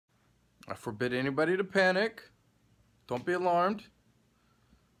I forbid anybody to panic. Don't be alarmed.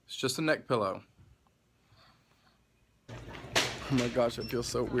 It's just a neck pillow. Oh my gosh, I feel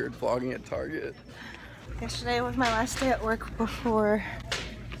so weird vlogging at Target. Yesterday was my last day at work before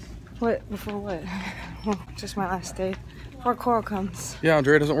what? Well, just my last day before Coral comes. Yeah,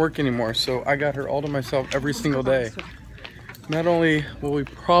 Drea doesn't work anymore, so I got her all to myself every single day. Not only will we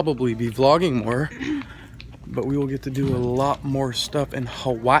probably be vlogging more, but we will get to do a lot more stuff in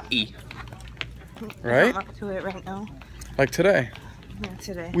Hawaii. Right? I'm up to it right now. Like today. Yeah,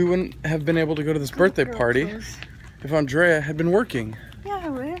 today. We wouldn't have been able to go to this birthday party if Andrea had been working. Yeah, I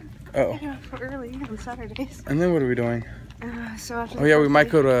would. Oh. I get up early on Saturdays. And then what are we doing? Oh yeah, we might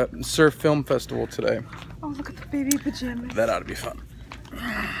go to Surf Film Festival today. Oh, look at the baby pajamas. That ought to be fun.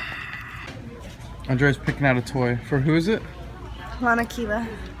 Andrea's picking out a toy. For who is it? Lana Kila.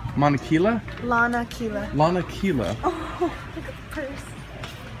 Monakila? Lana Kila. Lana Kila. Oh, look at the purse.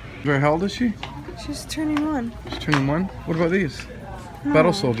 Andrea, how old is she? She's turning 1. She's turning 1? What about these? No,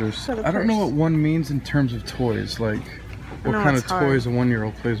 Battle soldiers. I don't know what 1 means in terms of toys. Like, what kind of toys a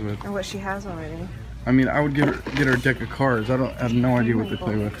 1-year-old plays with. Or what she has already. I mean, I would get her a deck of cards. I have no idea what they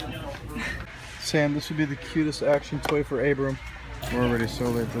play with. Sam, this would be the cutest action toy for Abram. We're already so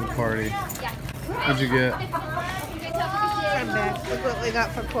late for the party. What'd you get? Look what we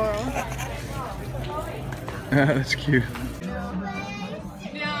got for Coral. That's cute.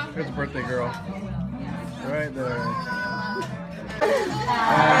 There's a birthday girl. Right there.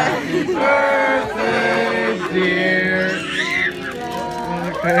 Happy birthday, dear.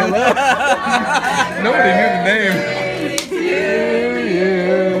 Okay, look. Nobody knew the name. To you.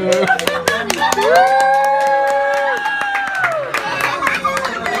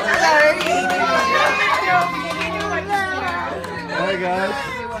 Hi guys.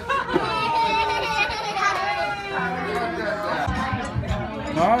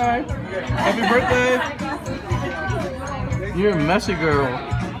 Hi. Happy birthday. You're a messy girl.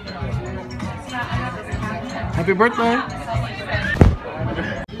 Happy birthday.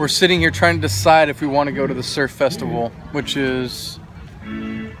 We're sitting here trying to decide if we want to go to the surf festival, which is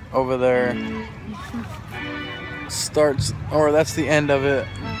over there. Starts, or that's the end of it.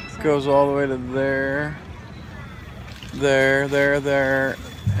 Goes all the way to there. There,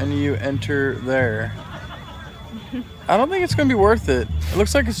 and you enter there. I don't think it's gonna be worth it. It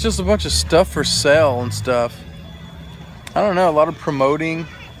looks like it's just a bunch of stuff for sale and stuff. I don't know, a lot of promoting.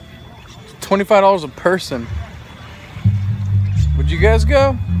 $25 a person. Would you guys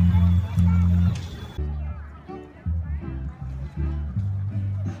go?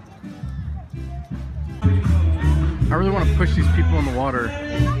 I really want to push these people in the water.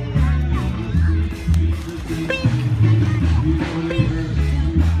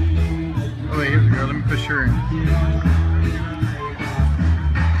 Oh wait, here's a girl. Let me push her in.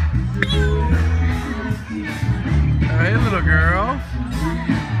 Oh, hey, little girl.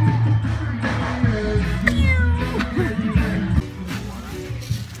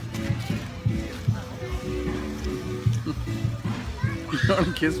 You want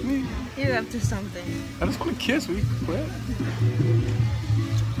to kiss me? You're up to something. I just want to kiss. We can quit.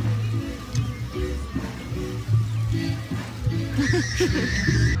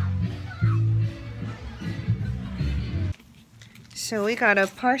 So we got a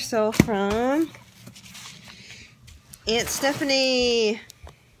parcel from Aunt Stephanie.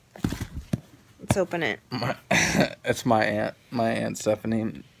 Let's open it. It's my aunt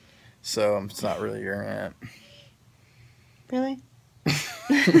Stephanie. So it's not really your aunt. Really?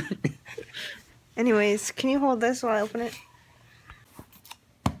 Anyways, can you hold this while I open it?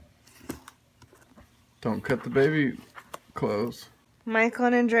 Don't cut the baby clothes. Michael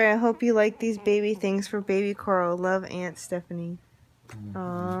and Andrea, I hope you like these baby things for baby Coral. Love, Aunt Stephanie.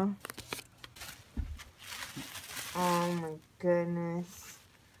 Aww. Oh my goodness.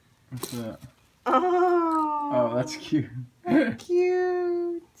 What's that? Oh. Oh, that's cute. That's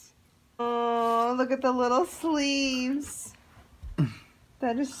cute. Oh, look at the little sleeves.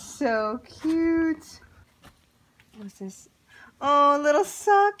 That is so cute. What's this? Oh, little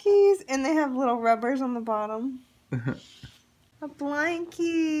sockies. And they have little rubbers on the bottom. A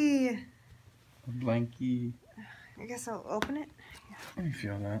blankie. A blankie. I guess I'll open it. Let me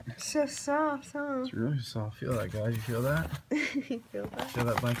feel that. It's so soft, huh? It's really soft. Feel that, guys. You feel that? You feel that? Feel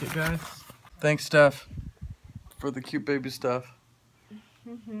that blanket, guys? Thanks, Steph, for the cute baby stuff.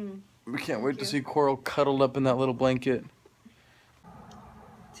 We can't wait to see Coral cuddled up in that little blanket.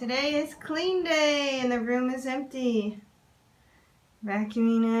 Today is clean day and the room is empty.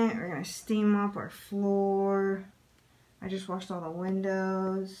 Vacuuming it. We're going to steam up our floor. I just washed all the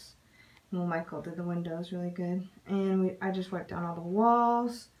windows. Well, Michael did the windows really good. And I just wiped down all the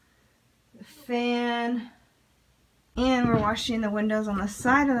walls. the fan. And we're washing the windows on the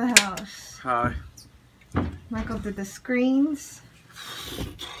side of the house. Hi. Michael did the screens. Oh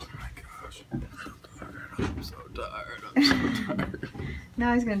my gosh. I'm so tired. I'm so tired.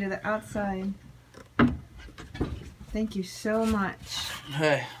 Now he's going to do the outside. Thank you so much.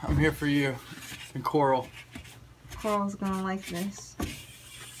 Hey, I'm here for you. And Coral. Coral's going to like this.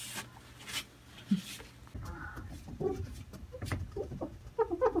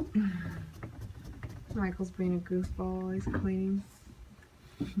 Michael's being a goofball while he's cleaning.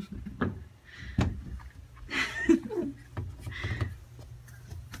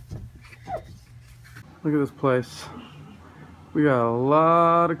 Look at this place. We got a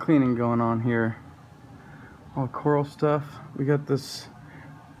lot of cleaning going on here. All Coral stuff. We got this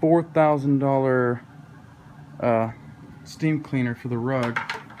 $4,000 steam cleaner for the rug.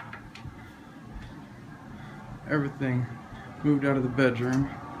 Everything moved out of the bedroom.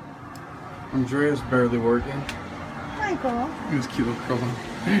 Andrea's barely working. Michael. Look at this cute little curl on.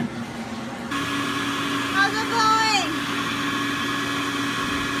 How's it going?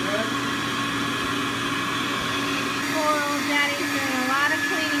 Coral, Daddy's doing a lot of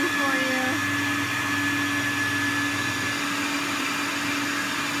cleaning for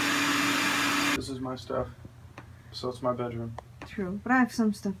you. This is my stuff. So it's my bedroom. True, but I have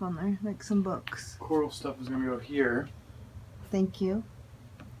some stuff on there, like some books. Coral stuff is gonna go here. Thank you.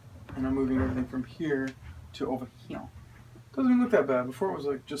 And I'm moving everything from here to over here. Doesn't even look that bad. Before it was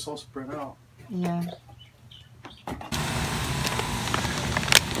like just all spread out. Yeah. These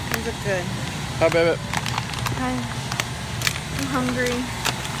look good. Hi, baby. Hi. I'm hungry.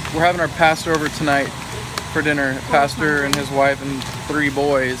 We're having our pastor over tonight for dinner. Pastor and his wife and 3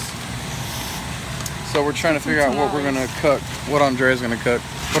 boys. So we're trying to figure out what we're gonna cook. What Andrea's gonna cook.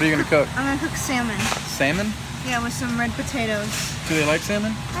 What are you gonna cook? I'm gonna cook salmon. Salmon? Yeah, with some red potatoes. Do they like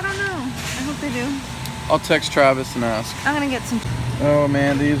salmon? I don't know. I hope they do. I'll text Travis and ask. I'm gonna get some. Oh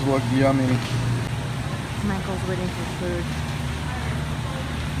man, these look yummy. Michael's waiting for food.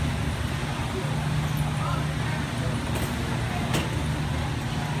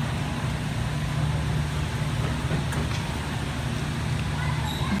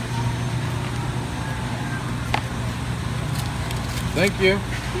 Thank you.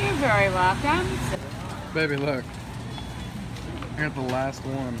 You're very welcome. Baby, look. I got the last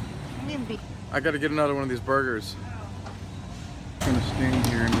one. I gotta get another one of these burgers. I'm gonna stand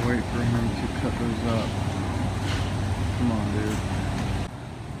here and wait for him to cut those up. Come on, dude.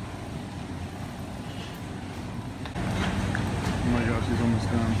 Oh my gosh, he's almost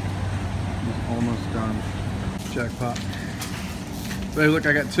done. He's almost done. Jackpot. Baby, look,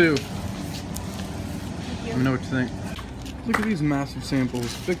 I got 2. Let me know what you think. Look at these massive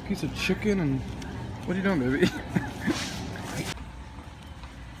samples. Big piece of chicken and... What are you doing, baby?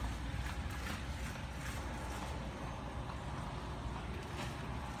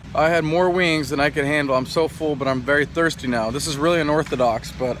 I had more wings than I could handle. I'm so full, but I'm very thirsty now. This is really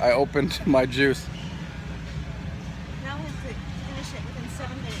unorthodox, but I opened my juice. Now we have to finish it within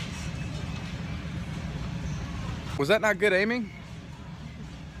 7 minutes. Was that not good aiming?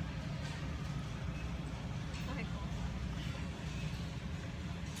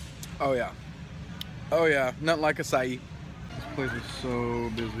 Oh yeah. Oh yeah, nothing like acai. This place is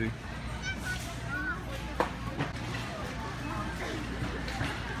so busy.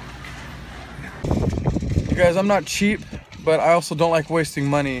 You guys, I'm not cheap, but I also don't like wasting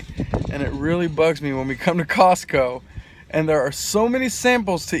money. And it really bugs me when we come to Costco and there are so many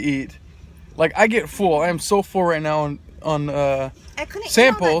samples to eat. Like, I get full. I am so full right now on I couldn't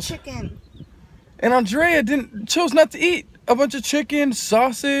samples. eat all that chicken. And Andrea chose not to eat a bunch of chicken,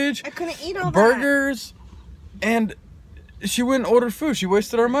 sausage, I couldn't eat all burgers, and she went and ordered food. She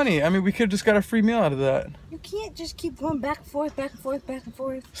wasted our money. I mean, we could have just got a free meal out of that. You can't just keep going back and forth, back and forth, back and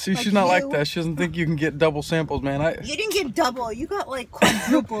forth. See, she's not like that. She doesn't think you can get double samples, man. You didn't get double. You got like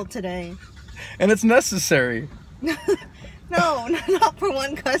quadruple today. And it's necessary. No, not for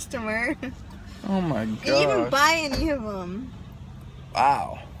one customer. Oh my god. You didn't even buy any of them.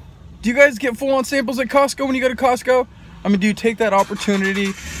 Wow. Do you guys get full on samples at Costco when you go to Costco? I mean, do you take that opportunity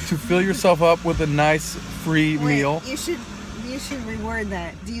to fill yourself up with a nice free meal? You should reword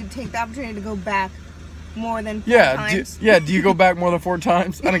that. Do you take the opportunity to go back more than 4 Yeah, times? do you go back more than 4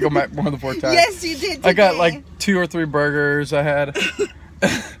 times? I didn't go back more than 4 times. Yes, you did today. I got like 2 or 3 burgers. I had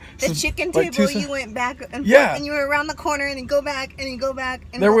the chicken table. You went back and forth, and you were around the corner, and then go back, and you go back,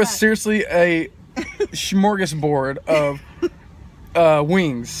 and there was seriously a smorgasbord of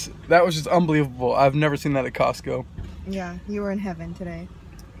wings. That was just unbelievable. I've never seen that at Costco. Yeah, you were in heaven today.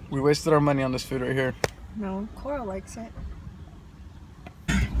 We wasted our money on this food right here. No, Cora likes it.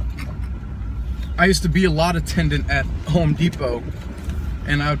 I used to be a lot attendant at Home Depot,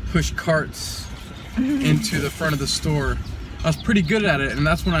 and I would push carts into the front of the store. I was pretty good at it, and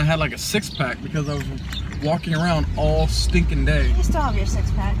that's when I had like a 6-pack because I was walking around all stinking day. You still have your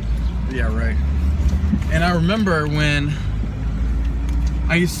 6-pack. Yeah, right. And I remember when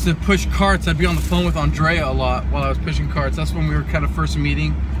I used to push carts, I'd be on the phone with Drea a lot while I was pushing carts. That's when we were kind of first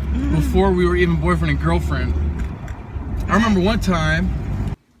meeting, before we were even boyfriend and girlfriend. I remember one time,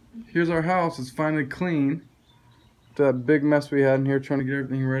 here's our house, it's finally clean. That big mess we had in here trying to get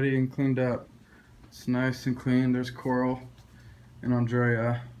everything ready and cleaned up. It's nice and clean. There's Coral and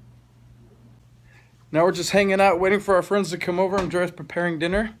Andrea. Now we're just hanging out waiting for our friends to come over. Andrea's preparing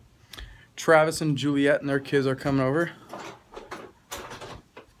dinner. Travis and Juliet and their kids are coming over.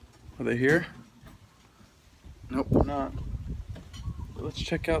 Are they here? Nope, they're not. But let's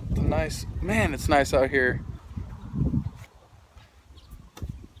check out the nice, man, it's nice out here.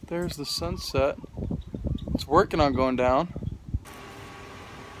 There's the sunset. It's working on going down.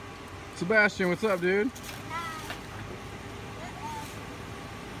 Sebastian, what's up, dude?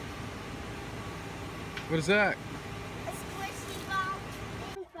 What is that? A squishy ball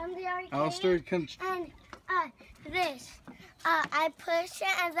from the arcade. Alistair, can... And this. I push it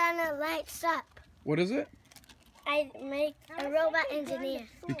and then it lights up. What is it? I make a robot engineer.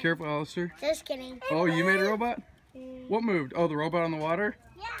 Be careful, Alistair. Just kidding. Oh, you made a robot? What moved? Oh, the robot on the water?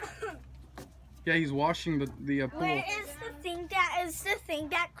 Yeah. Yeah, he's washing the pool. Where is the thing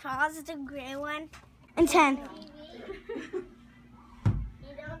that crawls the gray one? And 10.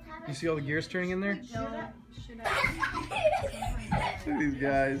 You see all the gears turning in there? Look at these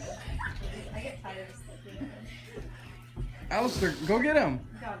guys. Alistair, go get him.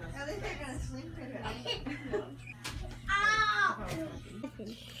 I think they're gonna sleep with it.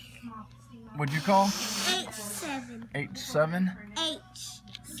 What'd you call? H7. H7? H7.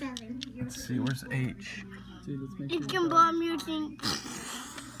 Let's see, where's H? It can bomb your thing.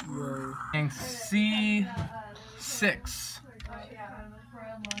 And C6.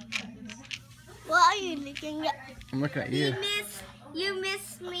 What are you looking at? I'm looking at you. You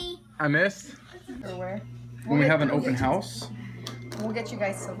missed me. I missed? Silverware. When we have an open house, We'll get you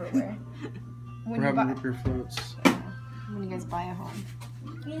guys silverware. we're having root beer floats. When you guys buy a home.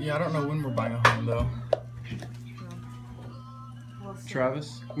 Yeah, I don't know when we're buying a home though.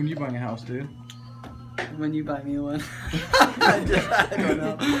 Travis, when you buying a house, dude? When you buy me one. I don't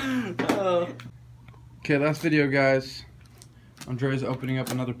know. Oh. Okay, last video, guys. Andrea's opening up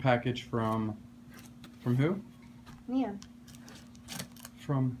another package from who? Nia.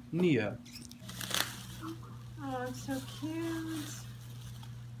 From Nia. Oh, it's so cute.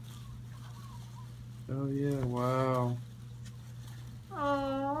 Oh yeah, wow.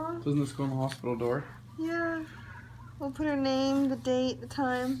 Aww. Doesn't this go on the hospital door? Yeah. We'll put her name, the date, the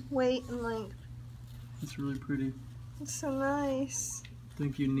time, weight, and length. It's really pretty. It's so nice.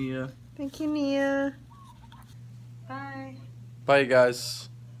 Thank you, Nia. Thank you, Nia. Bye. Bye, you guys.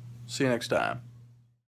 See you next time.